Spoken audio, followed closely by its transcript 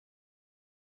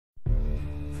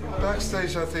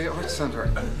backstage at the Arts Centre.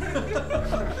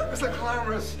 It is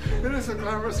a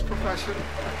glamorous profession.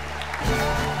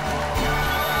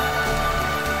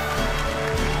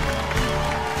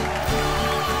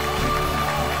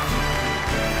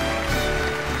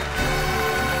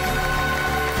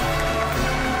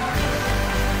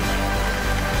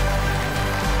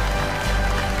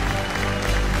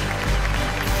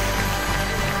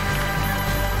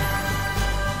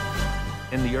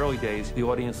 In the early days, the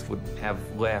audience would have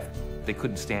laughed. They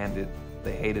couldn't stand it.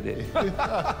 They hated it.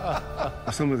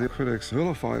 Some of the critics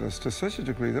vilified us to such a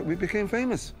degree that we became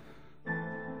famous.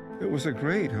 It was a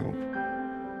great help.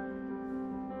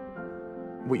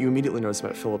 What you immediately notice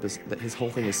about Philip is that his whole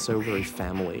thing is so very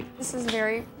family. This is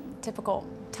very typical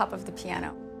top of the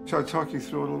piano. Shall I talk you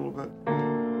through it a little bit?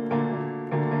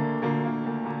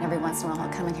 Every once in a while,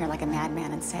 he'll come in here like a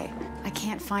madman and say, I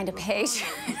can't find a page.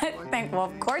 I think, well,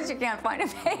 of course you can't find a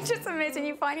page. It's amazing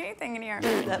you find anything in here.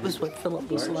 That was what Philip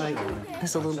was like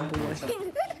as a little boy.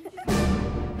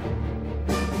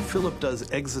 Philip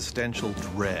does existential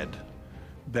dread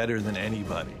better than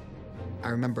anybody. I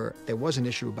remember there was an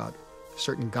issue about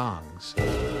certain gongs.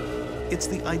 It's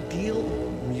the ideal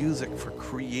music for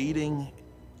creating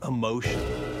emotion.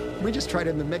 We just tried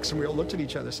it in the mix and we all looked at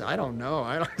each other and said, I don't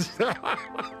know.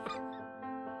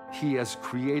 He has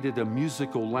created a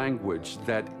musical language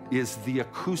that is the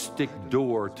acoustic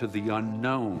door to the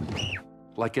unknown,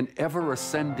 like an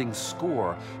ever-ascending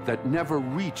score that never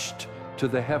reached to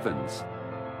the heavens.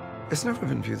 It's never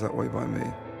been viewed that way by me.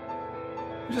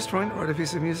 I'm just trying to write a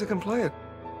piece of music and play it.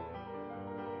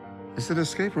 Is it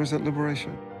escape or is it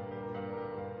liberation?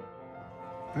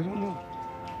 I don't know.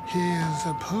 He is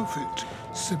a perfect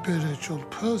spiritual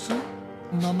person.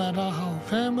 No matter how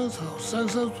famous, how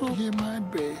successful he might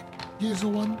be, he's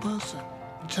one person,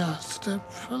 just a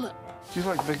Philip. Do you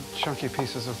like big, chunky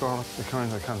pieces of garlic? The kind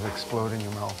that kind of explode in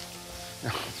your mouth.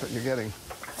 Yeah, that's what you're getting.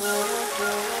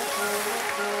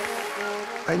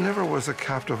 I never was a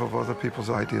captive of other people's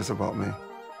ideas about me.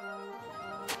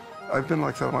 I've been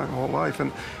like that my whole life,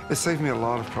 and it saved me a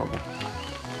lot of trouble.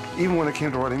 Even when it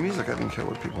came to writing music, I didn't care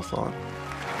what people thought.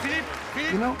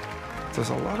 You know, there's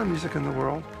a lot of music in the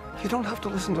world. You don't have to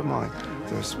listen to mine.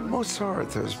 There's Mozart,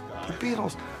 there's the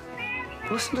Beatles.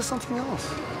 Listen to something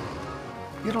else.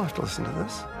 You don't have to listen to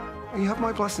this. You have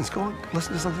my blessings. Go on,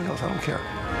 listen to something else. I don't care.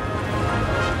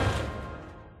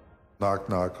 Knock,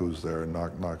 knock, who's there?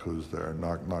 Knock, knock, who's there?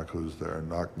 Knock, knock, who's there?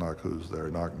 Knock, knock, who's there?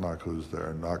 Knock, knock, who's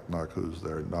there? Knock, knock, who's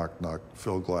there? Knock, knock,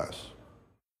 fill glass.